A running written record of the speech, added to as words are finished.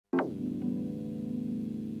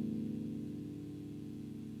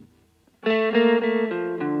So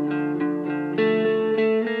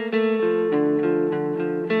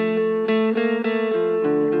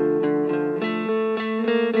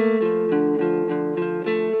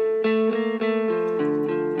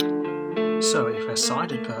if a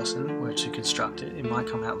sighted person were to construct it, it might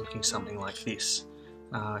come out looking something like this.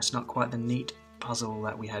 It's not quite the neat puzzle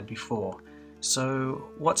that we had before.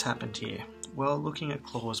 So what's happened here? Well, looking at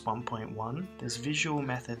clause 1.1, there's visual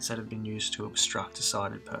methods that have been used to obstruct a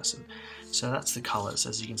sighted person. So that's the colours.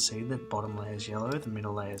 As you can see, the bottom layer is yellow, the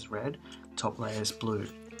middle layer is red, top layer is blue.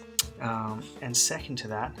 And second to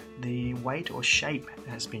that, the weight or shape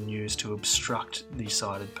has been used to obstruct the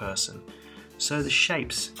sighted person. So the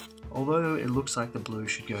shapes, although it looks like the blue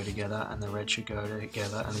should go together and the red should go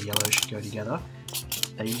together and the yellow should go together,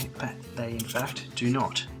 they in fact do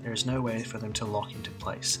not. There is no way for them to lock into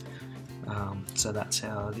place. So that's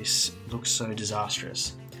how this looks so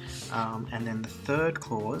disastrous. And then the third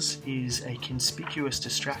clause is a conspicuous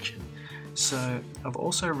distraction. So I've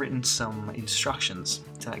also written some instructions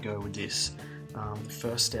that go with this. The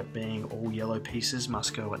first step being all yellow pieces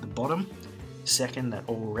must go at the bottom. Second, that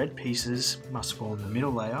all red pieces must form the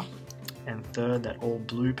middle layer. And third, that all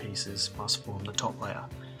blue pieces must form the top layer.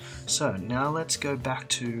 So now let's go back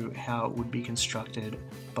to how it would be constructed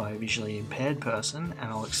by a visually impaired person, and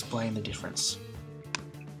I'll explain the difference.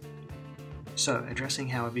 So addressing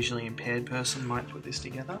how a visually impaired person might put this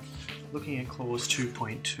together, looking at clause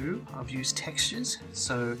 2.2, I've used textures.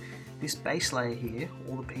 So this base layer here,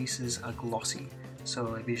 all the pieces are glossy, so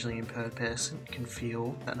a visually impaired person can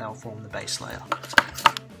feel that they'll form the base layer.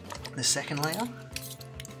 The second layer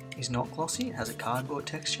is not glossy, it has a cardboard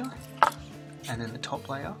texture, and then the top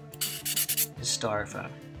layer is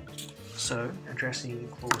styrofoam. So addressing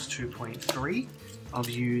clause 2.3, I've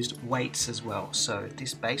used weights as well. So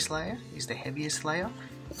this base layer is the heaviest layer,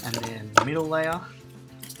 and then the middle layer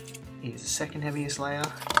is the second heaviest layer,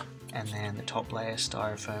 and then the top layer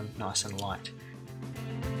styrofoam, nice and light.